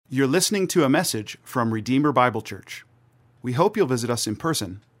You're listening to a message from Redeemer Bible Church. We hope you'll visit us in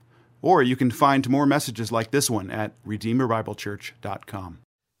person, or you can find more messages like this one at redeemerbiblechurch.com.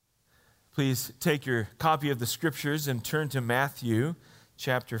 Please take your copy of the Scriptures and turn to Matthew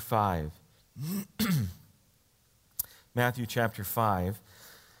chapter 5. Matthew chapter 5.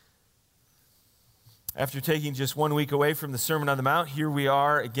 After taking just 1 week away from the Sermon on the Mount, here we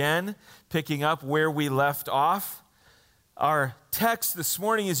are again, picking up where we left off. Our text this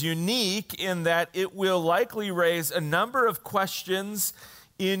morning is unique in that it will likely raise a number of questions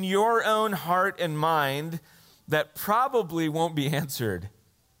in your own heart and mind that probably won't be answered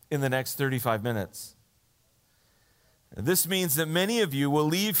in the next 35 minutes. This means that many of you will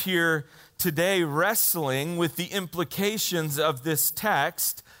leave here today wrestling with the implications of this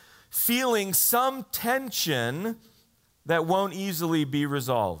text, feeling some tension that won't easily be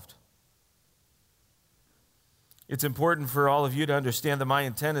resolved. It's important for all of you to understand that my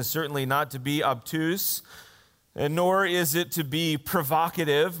intent is certainly not to be obtuse, and nor is it to be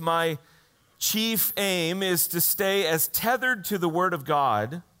provocative. My chief aim is to stay as tethered to the Word of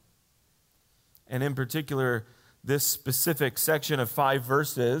God, and in particular, this specific section of 5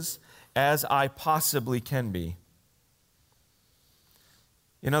 verses, as I possibly can be.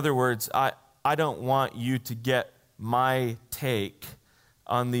 In other words, I don't want you to get my take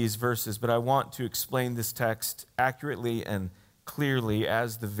on these verses, but I want to explain this text accurately and clearly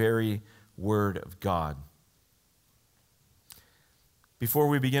as the very Word of God. Before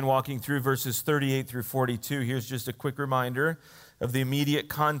we begin walking through verses 38 through 42, here's just a quick reminder of the immediate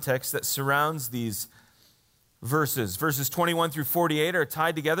context that surrounds these verses. Verses 21 through 48 are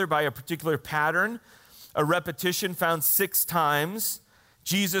tied together by a particular pattern, a repetition found 6 times.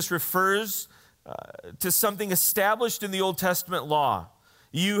 Jesus refers to something established in the Old Testament law.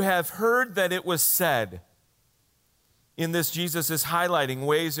 You have heard that it was said. In this, Jesus is highlighting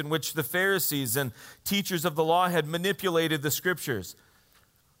ways in which the Pharisees and teachers of the law had manipulated the Scriptures.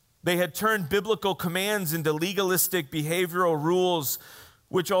 They had turned biblical commands into legalistic behavioral rules,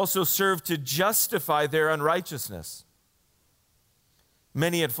 which also served to justify their unrighteousness.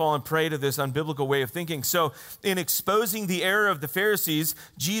 Many had fallen prey to this unbiblical way of thinking. So, in exposing the error of the Pharisees,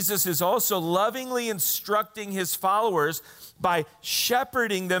 Jesus is also lovingly instructing his followers by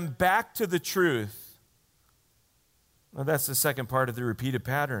shepherding them back to the truth. Now, that's the second part of the repeated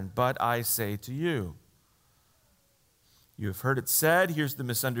pattern. But I say to you. You have heard it said, here's the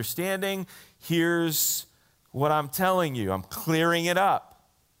misunderstanding, here's what I'm telling you. I'm clearing it up.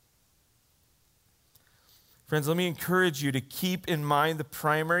 Friends, let me encourage you to keep in mind the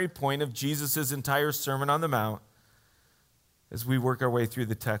primary point of Jesus' entire Sermon on the Mount as we work our way through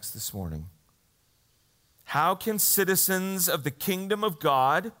the text this morning. How can citizens of the kingdom of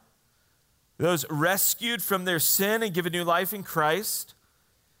God, those rescued from their sin and given new life in Christ,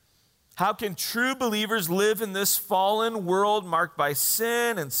 how can true believers live in this fallen world marked by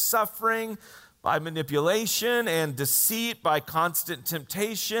sin and suffering, by manipulation and deceit, by constant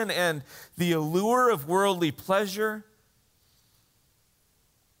temptation and the allure of worldly pleasure?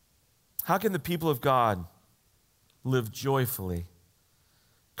 How can the people of God live joyfully,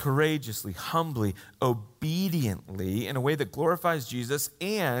 courageously, humbly, obediently, in a way that glorifies Jesus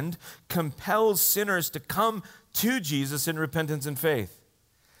and compels sinners to come to Jesus in repentance and faith?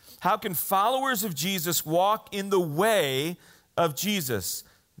 How can followers of Jesus walk in the way of Jesus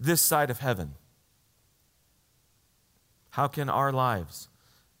this side of heaven? How can our lives,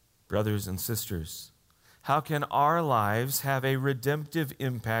 brothers and sisters, how can our lives have a redemptive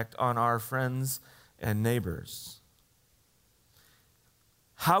impact on our friends and neighbors?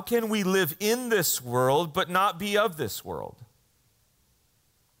 How can we live in this world but not be of this world?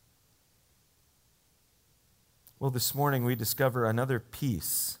 Well, this morning we discover another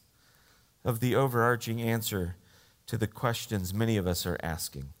piece of the overarching answer to the questions many of us are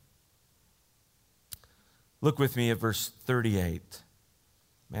asking. Look with me at verse 38.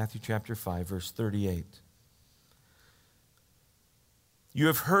 Matthew chapter 5, verse 38. You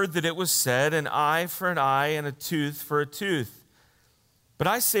have heard that it was said, an eye for an eye and a tooth for a tooth. But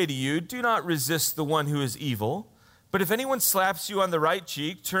I say to you, do not resist the one who is evil. But if anyone slaps you on the right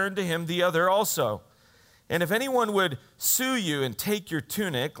cheek, turn to him the other also. And if anyone would sue you and take your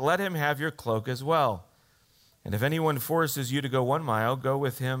tunic, let him have your cloak as well. And if anyone forces you to go 1 mile, go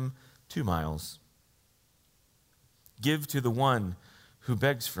with him 2 miles. Give to the one who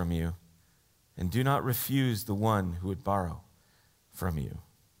begs from you, and do not refuse the one who would borrow from you.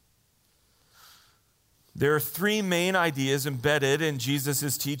 There are 3 main ideas embedded in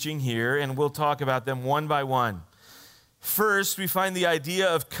Jesus' teaching here, and we'll talk about them one by one. First, we find the idea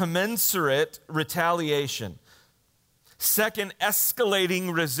of commensurate retaliation. Second,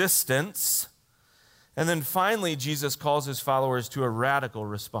 escalating resistance. And then finally, Jesus calls his followers to a radical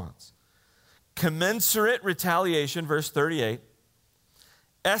response. Commensurate retaliation, verse 38.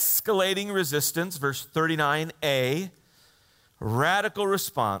 Escalating resistance, verse 39a. Radical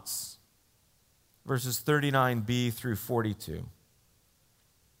response, verses 39b through 42.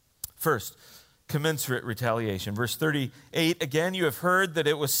 First, commensurate retaliation. Verse 38, again, you have heard that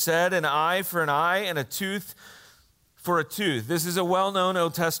it was said, an eye for an eye and a tooth for a tooth. This is a well-known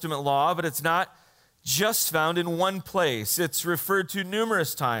Old Testament law, but it's not just found in one place. It's referred to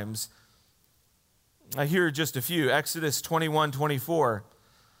numerous times. Here are just a few. Exodus 21:24,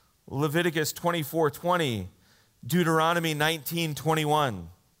 Leviticus 24:20, Deuteronomy 19:21.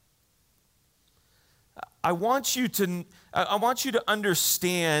 I want you to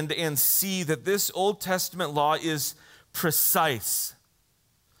understand and see that this Old Testament law is precise.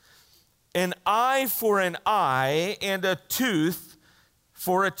 An eye for an eye and a tooth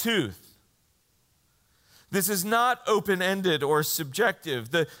for a tooth. This is not open-ended or subjective.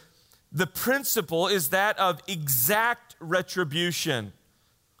 The principle is that of exact retribution,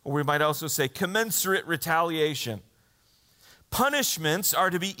 or we might also say commensurate retaliation. Punishments are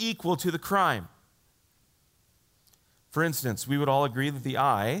to be equal to the crime. For instance, we would all agree that the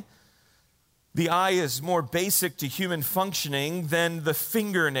eye is more basic to human functioning than the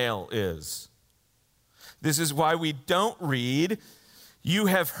fingernail is. This is why we don't read, you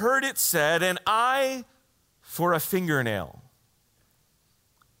have heard it said, an eye for a fingernail,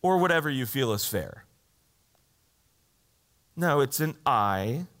 or whatever you feel is fair. No, it's an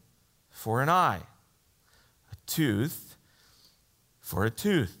eye for an eye, a tooth for a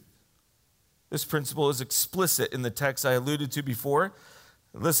tooth. This principle is explicit in the text I alluded to before.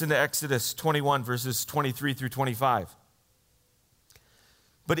 Listen to Exodus 21, verses 23 through 25.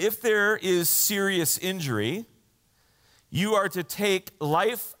 But if there is serious injury, you are to take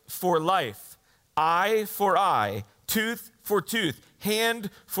life for life, eye for eye, tooth for tooth, hand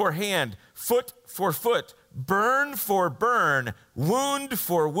for hand, foot for foot, burn for burn, wound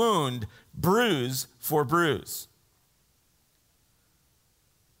for wound, bruise for bruise.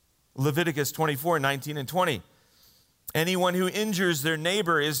 Leviticus 24:19 and 20. Anyone who injures their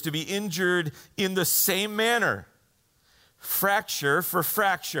neighbor is to be injured in the same manner. Fracture for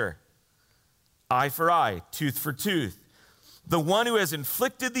fracture, eye for eye, tooth for tooth. The one who has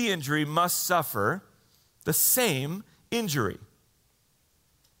inflicted the injury must suffer the same injury.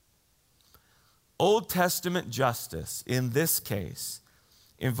 Old Testament justice, in this case,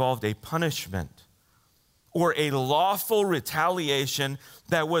 involved a punishment or a lawful retaliation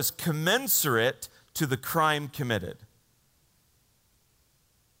that was commensurate to the crime committed.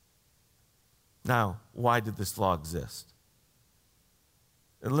 Now, why did this law exist?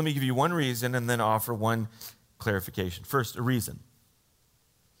 Let me give you one reason and then offer one clarification. First, a reason.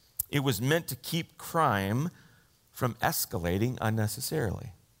 It was meant to keep crime from escalating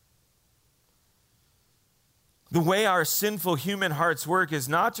unnecessarily. The way our sinful human hearts work is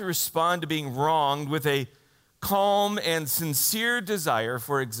not to respond to being wronged with a calm and sincere desire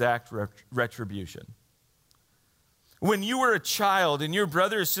for exact retribution. When you were a child and your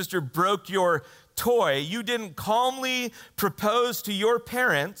brother or sister broke your toy, you didn't calmly propose to your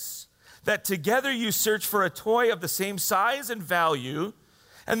parents that together you search for a toy of the same size and value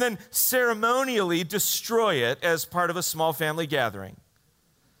and then ceremonially destroy it as part of a small family gathering.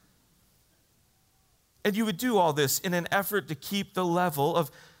 And you would do all this in an effort to keep the level of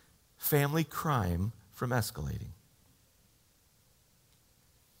family crime from escalating.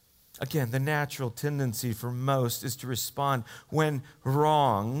 Again, the natural tendency for most is to respond when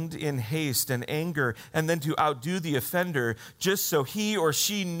wronged in haste and anger, and then to outdo the offender just so he or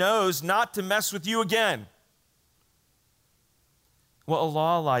she knows not to mess with you again. Well, a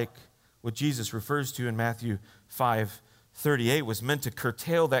law like what Jesus refers to in Matthew 5:38 was meant to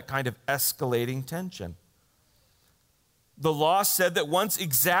curtail that kind of escalating tension. The law said that once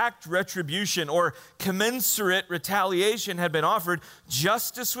exact retribution or commensurate retaliation had been offered,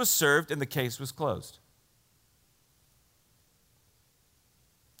 justice was served and the case was closed.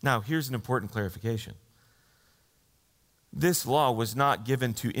 Now, here's an important clarification. This law was not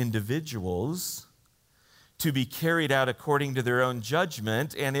given to individuals to be carried out according to their own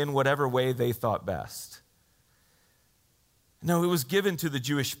judgment and in whatever way they thought best. No, it was given to the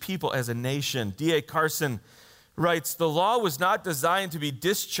Jewish people as a nation. D.A. Carson writes, the law was not designed to be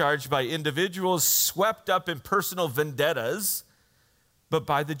discharged by individuals swept up in personal vendettas, but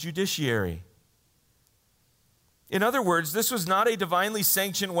by the judiciary. In other words, this was not a divinely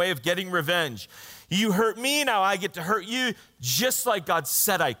sanctioned way of getting revenge. You hurt me, now I get to hurt you, just like God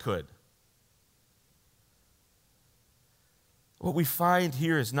said I could. What we find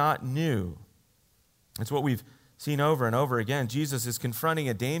here is not new. It's what we've seen over and over again. Jesus is confronting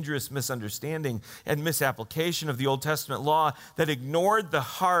a dangerous misunderstanding and misapplication of the Old Testament law that ignored the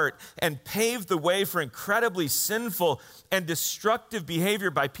heart and paved the way for incredibly sinful and destructive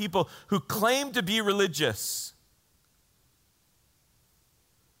behavior by people who claim to be religious.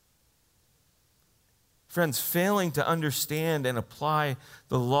 Friends, failing to understand and apply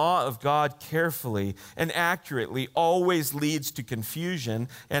the law of God carefully and accurately always leads to confusion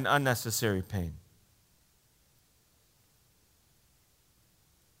and unnecessary pain.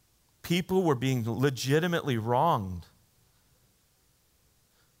 People were being legitimately wronged.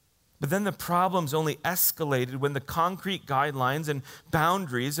 But then the problems only escalated when the concrete guidelines and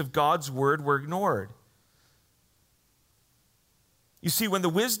boundaries of God's word were ignored. You see, when the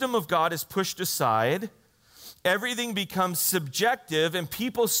wisdom of God is pushed aside, everything becomes subjective and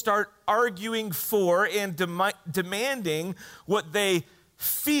people start arguing for and demanding what they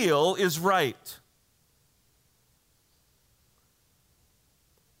feel is right.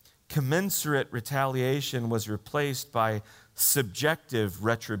 Commensurate retaliation was replaced by subjective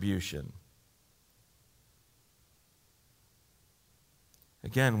retribution.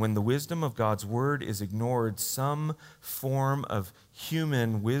 Again, when the wisdom of God's word is ignored, some form of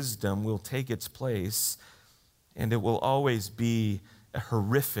human wisdom will take its place, and it will always be a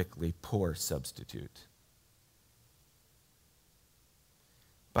horrifically poor substitute.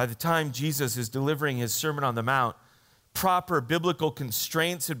 By the time Jesus is delivering his Sermon on the Mount, proper biblical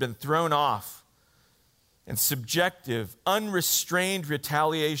constraints had been thrown off, and subjective, unrestrained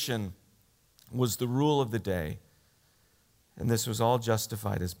retaliation was the rule of the day. And this was all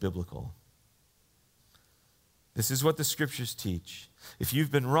justified as biblical. This is what the scriptures teach. If you've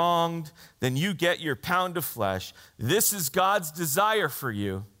been wronged, then you get your pound of flesh. This is God's desire for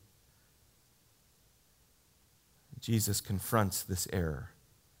you. Jesus confronts this error.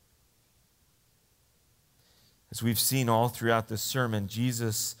 As we've seen all throughout this sermon,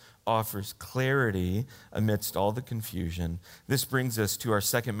 Jesus offers clarity amidst all the confusion. This brings us to our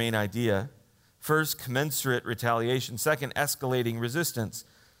second main idea. First, commensurate retaliation. Second, escalating resistance.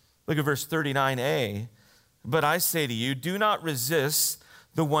 Look at verse 39a. But I say to you, do not resist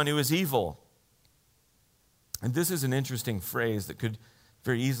the one who is evil. And this is an interesting phrase that could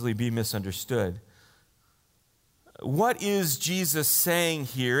very easily be misunderstood. What is Jesus saying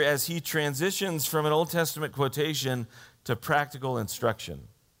here as he transitions from an Old Testament quotation to practical instruction?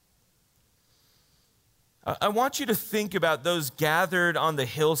 I want you to think about those gathered on the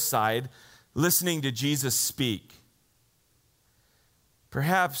hillside listening to Jesus speak.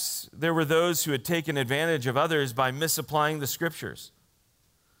 Perhaps there were those who had taken advantage of others by misapplying the scriptures.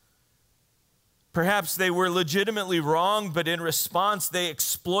 Perhaps they were legitimately wrong, but in response, they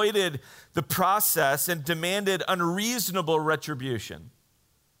exploited the process and demanded unreasonable retribution.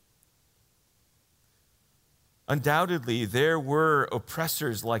 Undoubtedly, there were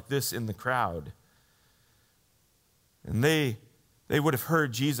oppressors like this in the crowd. And they would have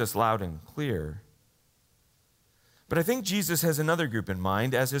heard Jesus loud and clear. But I think Jesus has another group in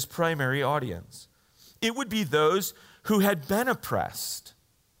mind as his primary audience. It would be those who had been oppressed.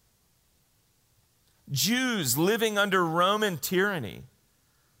 Jews living under Roman tyranny.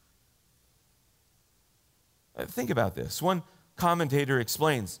 Think about this. One commentator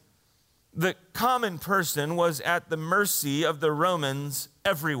explains, the common person was at the mercy of the Romans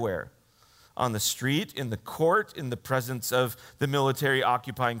everywhere. On the street, in the court, in the presence of the military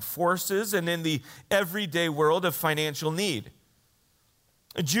occupying forces, and in the everyday world of financial need.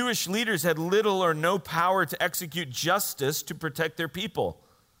 Jewish leaders had little or no power to execute justice to protect their people.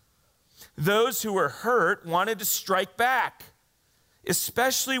 Those who were hurt wanted to strike back,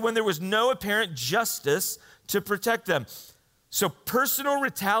 especially when there was no apparent justice to protect them. So personal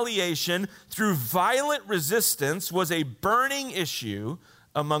retaliation through violent resistance was a burning issue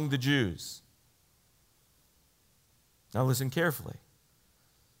among the Jews. Now listen carefully.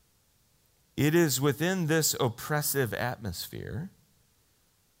 It is within this oppressive atmosphere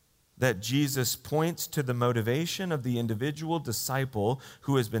that Jesus points to the motivation of the individual disciple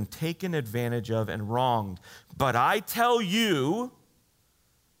who has been taken advantage of and wronged. But I tell you,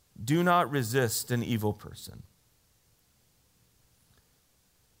 do not resist an evil person.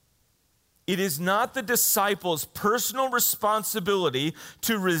 It is not the disciple's personal responsibility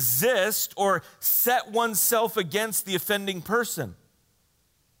to resist or set oneself against the offending person.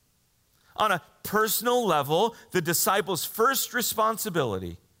 On a personal level, the disciple's first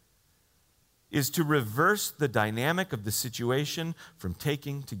responsibility is to reverse the dynamic of the situation from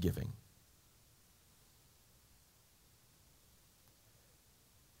taking to giving.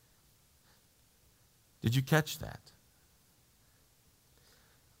 Did you catch that?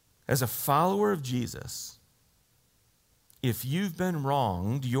 As a follower of Jesus, if you've been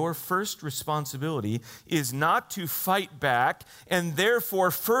wronged, your first responsibility is not to fight back and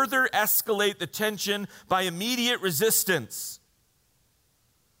therefore further escalate the tension by immediate resistance.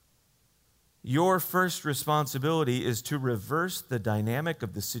 Your first responsibility is to reverse the dynamic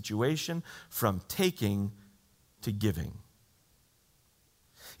of the situation from taking to giving.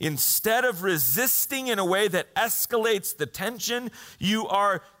 Instead of resisting in a way that escalates the tension, you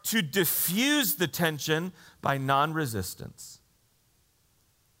are to diffuse the tension by non-resistance.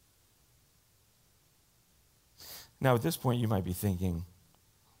 Now, at this point, you might be thinking,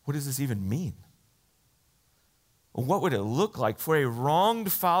 what does this even mean? What would it look like for a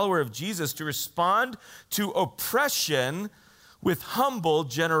wronged follower of Jesus to respond to oppression with humble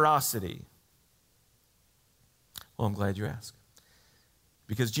generosity? Well, I'm glad you asked.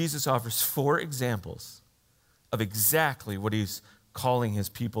 Because Jesus offers 4 examples of exactly what he's calling his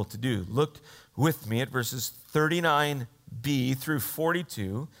people to do. Look with me at verses 39b through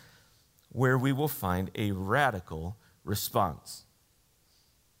 42, where we will find a radical response.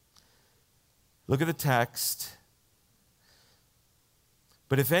 Look at the text.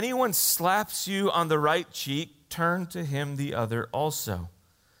 But if anyone slaps you on the right cheek, turn to him the other also.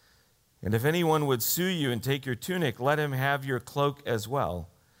 And if anyone would sue you and take your tunic, let him have your cloak as well.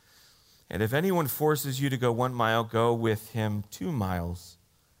 And if anyone forces you to go 1 mile, go with him 2 miles.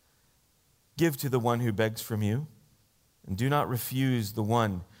 Give to the one who begs from you, and do not refuse the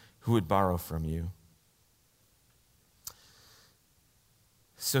one who would borrow from you.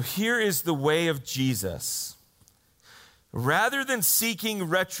 So here is the way of Jesus. Rather than seeking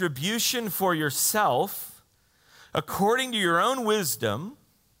retribution for yourself, according to your own wisdom,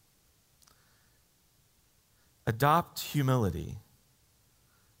 adopt humility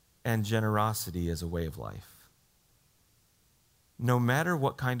and generosity as a way of life, no matter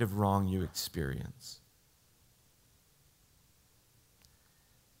what kind of wrong you experience.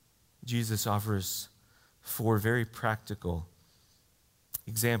 Jesus offers 4 very practical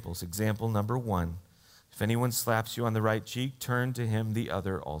examples. Example number 1, if anyone slaps you on the right cheek, turn to him the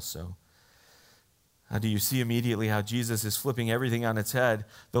other also. Do you see immediately how Jesus is flipping everything on its head?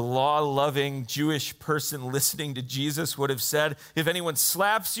 The law-loving Jewish person listening to Jesus would have said, if anyone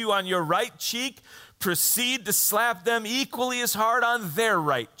slaps you on your right cheek, proceed to slap them equally as hard on their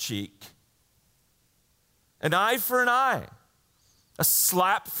right cheek. An eye for an eye, a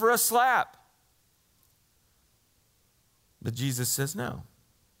slap for a slap. But Jesus says no.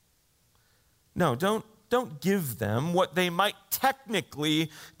 No, don't give them what they might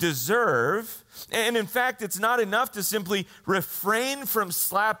technically deserve. And in fact, it's not enough to simply refrain from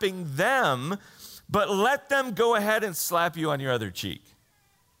slapping them, but let them go ahead and slap you on your other cheek.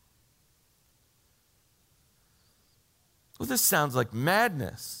 Well, this sounds like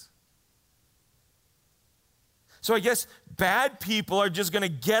madness. So I guess bad people are just going to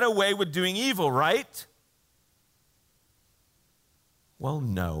get away with doing evil, right? Well,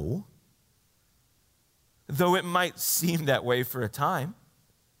 no. Though it might seem that way for a time.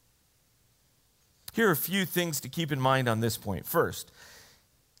 Here are a few things to keep in mind on this point. First,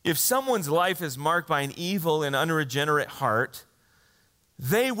 if someone's life is marked by an evil and unregenerate heart,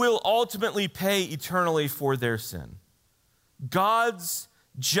 they will ultimately pay eternally for their sin. God's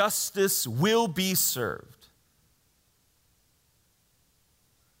justice will be served.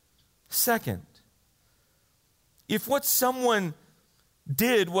 Second, if what someone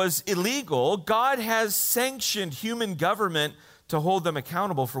did was illegal, God has sanctioned human government to hold them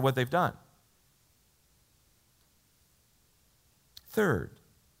accountable for what they've done. Third,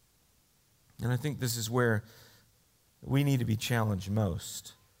 and I think this is where we need to be challenged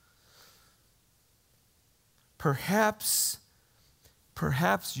most. Perhaps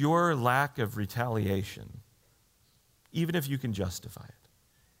your lack of retaliation, even if you can justify it,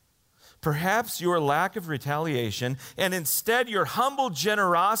 perhaps your lack of retaliation, and instead your humble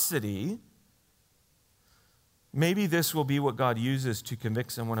generosity, maybe this will be what God uses to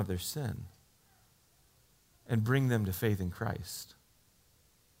convict someone of their sin and bring them to faith in Christ.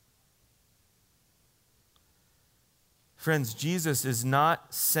 Friends, Jesus is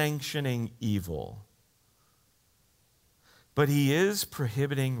not sanctioning evil, but he is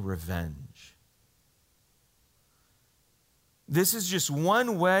prohibiting revenge. This is just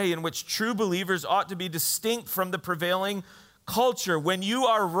one way in which true believers ought to be distinct from the prevailing culture. When you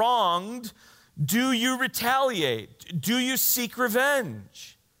are wronged, do you retaliate? Do you seek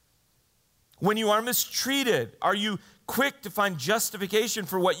revenge? When you are mistreated, are you quick to find justification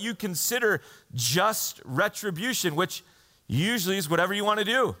for what you consider just retribution, which usually is whatever you want to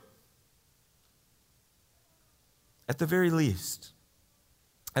do? At the very least,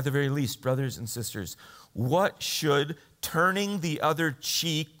 At the very least, brothers and sisters, what should turning the other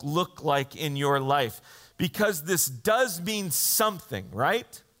cheek look like in your life? Because this does mean something,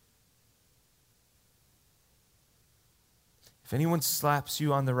 right? If anyone slaps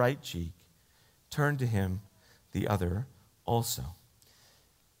you on the right cheek, turn to him the other also.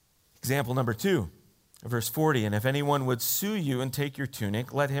 Example number 2, verse 40. And if anyone would sue you and take your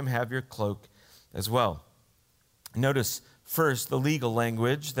tunic, let him have your cloak as well. Notice first the legal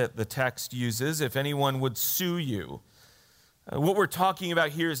language that the text uses. If anyone would sue you. What we're talking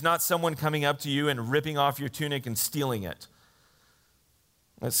about here is not someone coming up to you and ripping off your tunic and stealing it.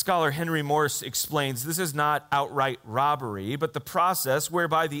 Scholar Henry Morse explains this is not outright robbery, but the process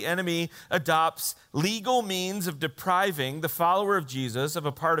whereby the enemy adopts legal means of depriving the follower of Jesus of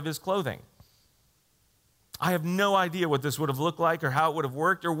a part of his clothing. I have no idea what this would have looked like or how it would have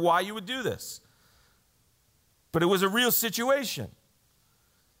worked or why you would do this. But it was a real situation.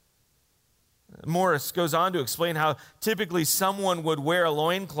 Morris goes on to explain how typically someone would wear a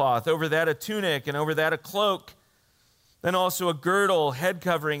loincloth, over that a tunic, and over that a cloak, then also a girdle, head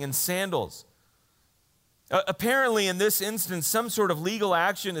covering, and sandals. Apparently, in this instance, some sort of legal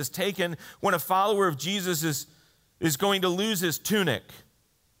action is taken when a follower of Jesus is going to lose his tunic.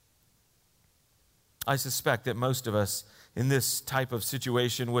 I suspect that most of us in this type of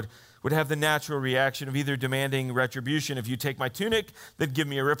situation would have the natural reaction of either demanding retribution. If you take my tunic, then give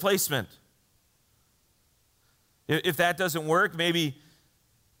me a replacement. If that doesn't work, maybe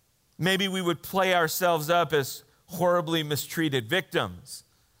we would play ourselves up as horribly mistreated victims.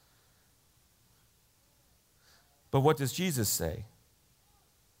 But what does Jesus say?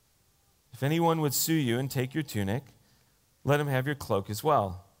 If anyone would sue you and take your tunic, let him have your cloak as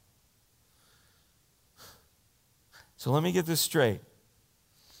well. So let me get this straight.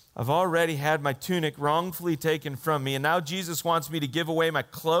 I've already had my tunic wrongfully taken from me, and now Jesus wants me to give away my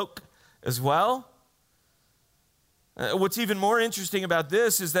cloak as well? What's even more interesting about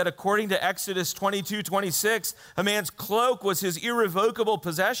this is that according to Exodus 22:26, a man's cloak was his irrevocable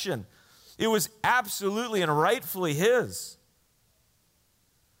possession. It was absolutely and rightfully his.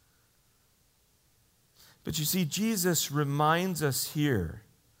 But you see, Jesus reminds us here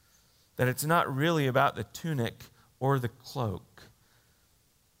that it's not really about the tunic or the cloak.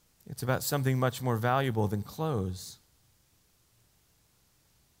 It's about something much more valuable than clothes.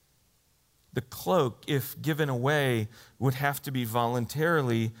 The cloak, if given away, would have to be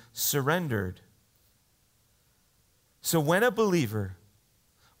voluntarily surrendered. So when a believer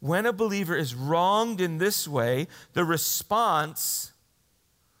is wronged in this way, the response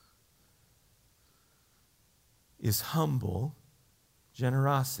is humble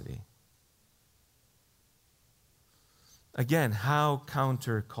generosity. Again, how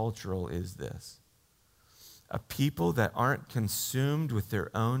countercultural is this? A people that aren't consumed with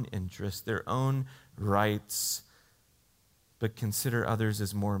their own interests, their own rights, but consider others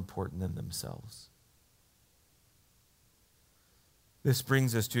as more important than themselves. This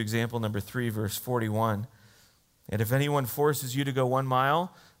brings us to example number 3, verse 41. And if anyone forces you to go 1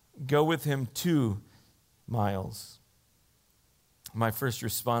 mile, go with him 2 miles. My first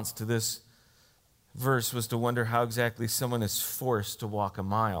response to this verse was to wonder how exactly someone is forced to walk a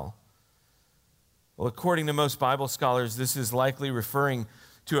mile. Well, according to most Bible scholars, this is likely referring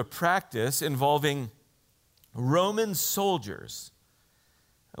to a practice involving Roman soldiers,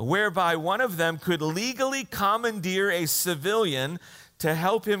 whereby one of them could legally commandeer a civilian to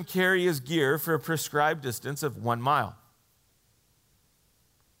help him carry his gear for a prescribed distance of 1 mile.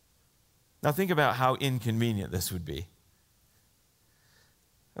 Now think about how inconvenient this would be.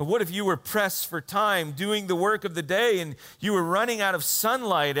 What if you were pressed for time doing the work of the day and you were running out of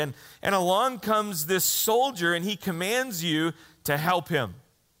sunlight and along comes this soldier and he commands you to help him?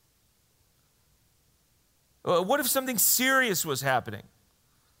 What if something serious was happening?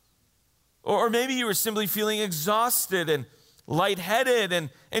 Or maybe you were simply feeling exhausted and lightheaded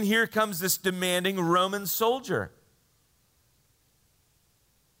and here comes this demanding Roman soldier.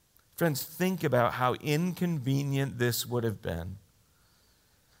 Friends, think about how inconvenient this would have been.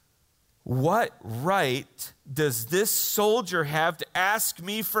 What right does this soldier have to ask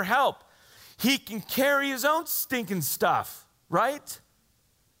me for help? He can carry his own stinking stuff, right?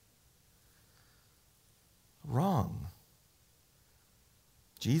 Wrong.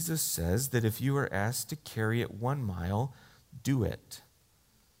 Jesus says that if you are asked to carry it 1 mile, do it.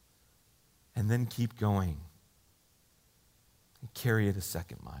 And then keep going. And carry it a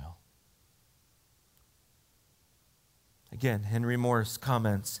 2nd mile. Again, Henry Morris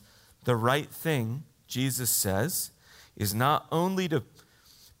comments, the right thing, Jesus says, is not only to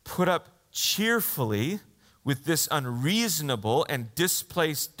put up cheerfully with this unreasonable and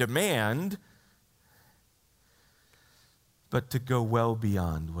displaced demand, but to go well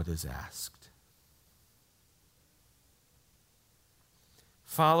beyond what is asked.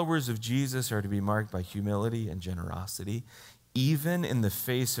 Followers of Jesus are to be marked by humility and generosity, even in the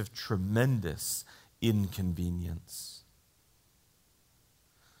face of tremendous inconvenience.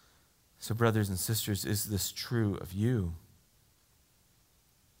 So, brothers and sisters, is this true of you?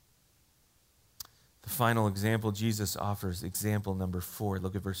 The final example Jesus offers, example number 4.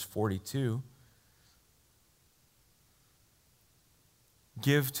 Look at verse 42.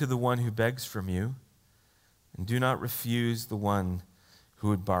 Give to the one who begs from you, and do not refuse the one who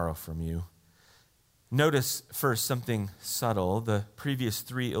would borrow from you. Notice first something subtle. The previous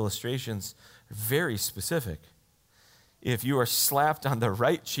 3 illustrations are very specific. If you are slapped on the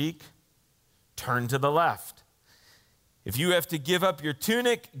right cheek, turn to the left. If you have to give up your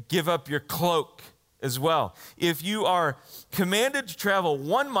tunic, give up your cloak as well. If you are commanded to travel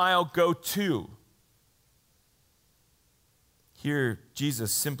 1 mile, go 2. Here,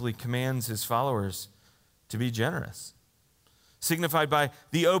 Jesus simply commands his followers to be generous, signified by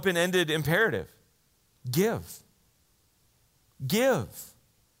the open-ended imperative. Give. Give.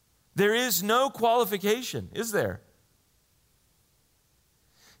 There is no qualification, is there?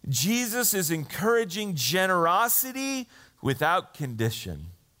 Jesus is encouraging generosity without condition.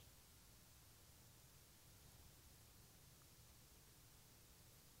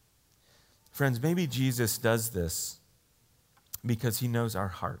 Friends, maybe Jesus does this because he knows our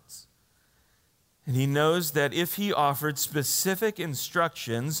hearts. And he knows that if he offered specific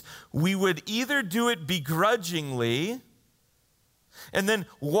instructions, we would either do it begrudgingly and then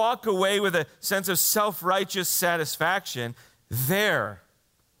walk away with a sense of self-righteous satisfaction. There,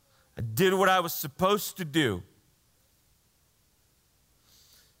 I did what I was supposed to do.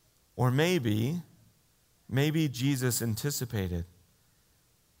 Or maybe Jesus anticipated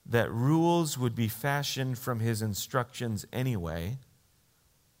that rules would be fashioned from his instructions anyway,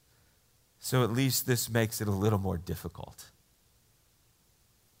 so at least this makes it a little more difficult.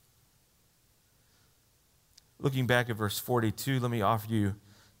 Looking back at verse 42, let me offer you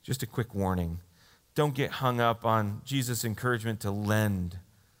just a quick warning. Don't get hung up on Jesus' encouragement to lend.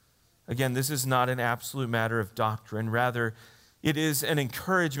 Again, this is not an absolute matter of doctrine. Rather, it is an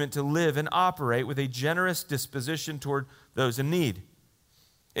encouragement to live and operate with a generous disposition toward those in need.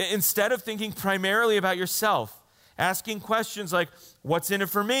 Instead of thinking primarily about yourself, asking questions like, what's in it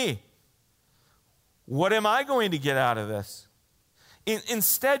for me? What am I going to get out of this?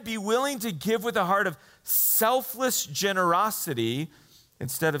 Instead, be willing to give with a heart of selfless generosity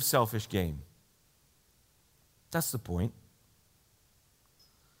instead of selfish gain. That's the point.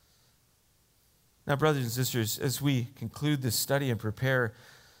 Now, brothers and sisters, as we conclude this study and prepare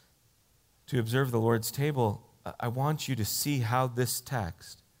to observe the Lord's table, I want you to see how this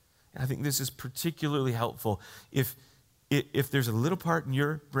text, and I think this is particularly helpful, if there's a little part in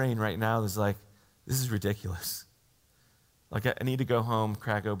your brain right now that's like, this is ridiculous. Like, I need to go home,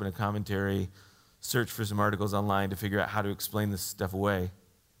 crack open a commentary, search for some articles online to figure out how to explain this stuff away.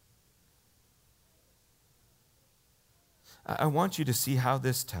 I want you to see how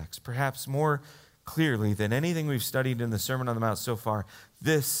this text, perhaps more clearly than anything we've studied in the Sermon on the Mount so far,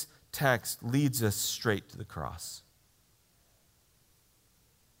 this text leads us straight to the cross.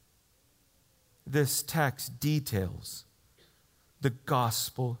 This text details the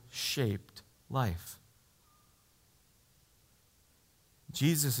gospel-shaped life.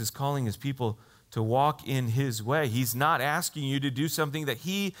 Jesus is calling his people to walk in his way. He's not asking you to do something that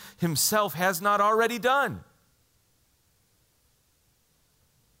he himself has not already done.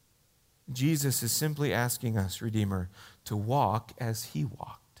 Jesus is simply asking us, Redeemer, to walk as he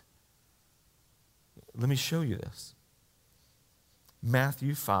walked. Let me show you this.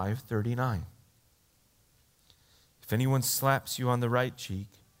 Matthew 5:39. If anyone slaps you on the right cheek,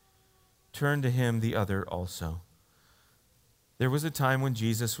 turn to him the other also. There was a time when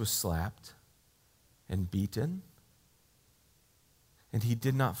Jesus was slapped and beaten, and he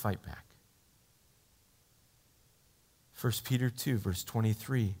did not fight back. 1 Peter 2, verse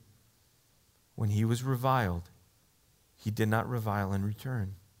 23. When he was reviled, he did not revile in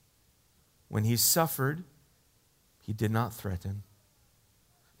return. When he suffered, he did not threaten,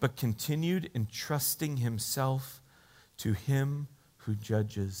 but continued entrusting himself to him who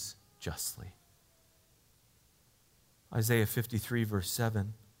judges justly. Isaiah 53, verse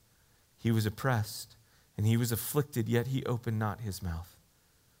 7. He was oppressed, and he was afflicted, yet he opened not his mouth.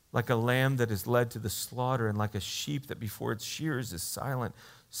 Like a lamb that is led to the slaughter, and like a sheep that before its shearers is silent,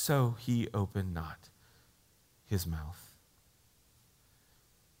 so he opened not his mouth.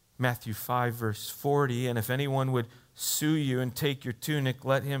 Matthew 5, verse 40, and if anyone would sue you and take your tunic,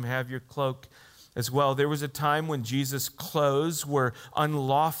 let him have your cloak as well. There was a time when Jesus' clothes were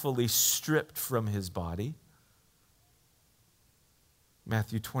unlawfully stripped from his body.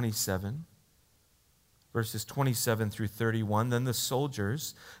 Matthew 27, verses 27 through 31. Then the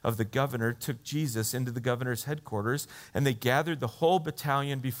soldiers of the governor took Jesus into the governor's headquarters, and they gathered the whole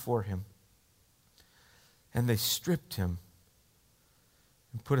battalion before him. And they stripped him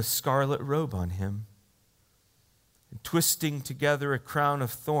and put a scarlet robe on him. And twisting together a crown of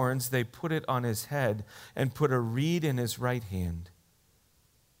thorns, they put it on his head and put a reed in his right hand.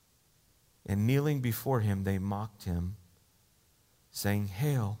 And kneeling before him, they mocked him, saying,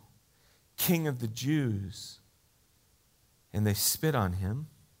 "Hail, King of the Jews!" And they spit on him,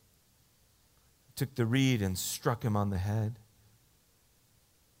 took the reed and struck him on the head.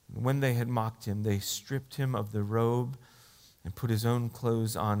 And when they had mocked him, they stripped him of the robe and put his own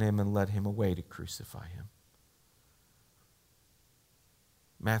clothes on him and led him away to crucify him.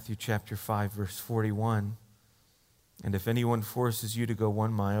 Matthew chapter 5, verse 41. And if anyone forces you to go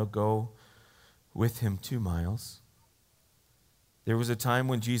 1 mile, go with him 2 miles. There was a time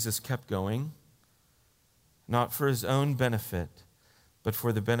when Jesus kept going, not for his own benefit, but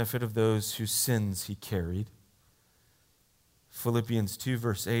for the benefit of those whose sins he carried. Philippians 2,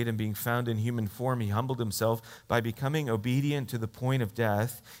 verse 8, and being found in human form, he humbled himself by becoming obedient to the point of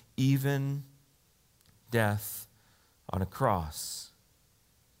death, even death on a cross.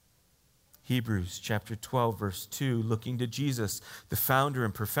 Hebrews chapter 12, verse 2, looking to Jesus, the founder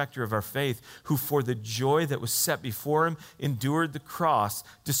and perfecter of our faith, who for the joy that was set before him endured the cross,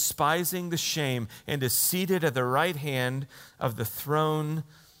 despising the shame, and is seated at the right hand of the throne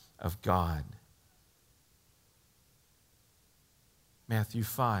of God. Matthew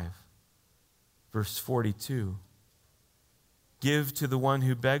 5, verse 42, give to the one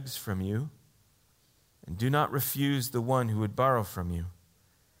who begs from you, and do not refuse the one who would borrow from you.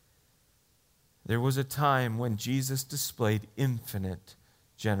 There was a time when Jesus displayed infinite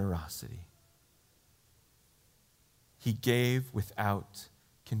generosity. He gave without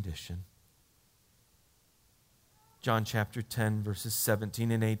condition. John chapter 10, verses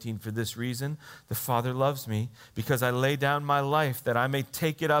 17 and 18. For this reason, the Father loves me, because I lay down my life that I may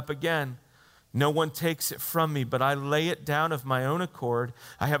take it up again. No one takes it from me, but I lay it down of my own accord.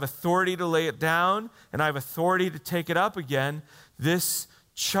 I have authority to lay it down, and I have authority to take it up again. This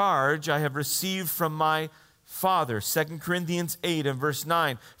charge I have received from my Father. 2 Corinthians 8 and verse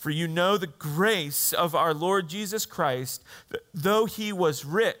 9. For you know the grace of our Lord Jesus Christ, that though he was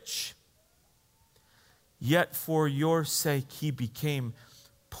rich, yet for your sake he became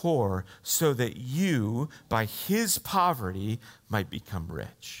poor, so that you, by his poverty, might become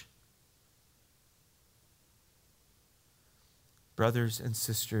rich. Brothers and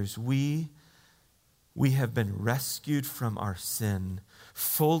sisters, we have been rescued from our sin,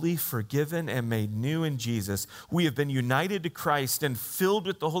 fully forgiven and made new in Jesus. We have been united to Christ and filled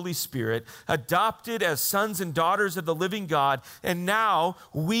with the Holy Spirit, adopted as sons and daughters of the living God, and now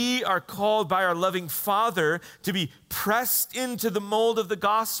we are called by our loving Father to be pressed into the mold of the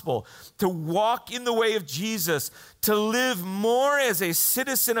gospel, to walk in the way of Jesus, to live more as a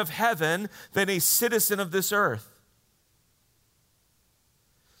citizen of heaven than a citizen of this earth.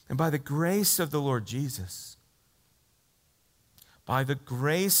 And by the grace of the Lord Jesus, by the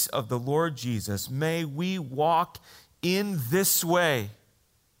grace of the Lord Jesus, may we walk in this way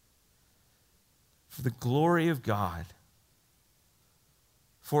for the glory of God,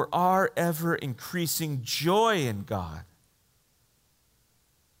 for our ever-increasing joy in God,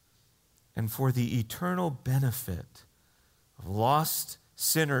 and for the eternal benefit of lost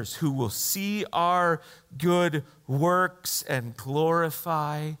sinners who will see our good works and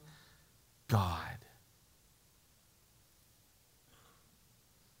glorify God.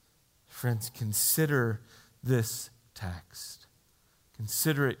 Friends, consider this text.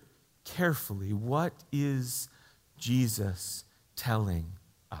 Consider it carefully. What is Jesus telling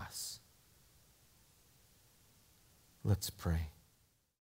us? Let's pray.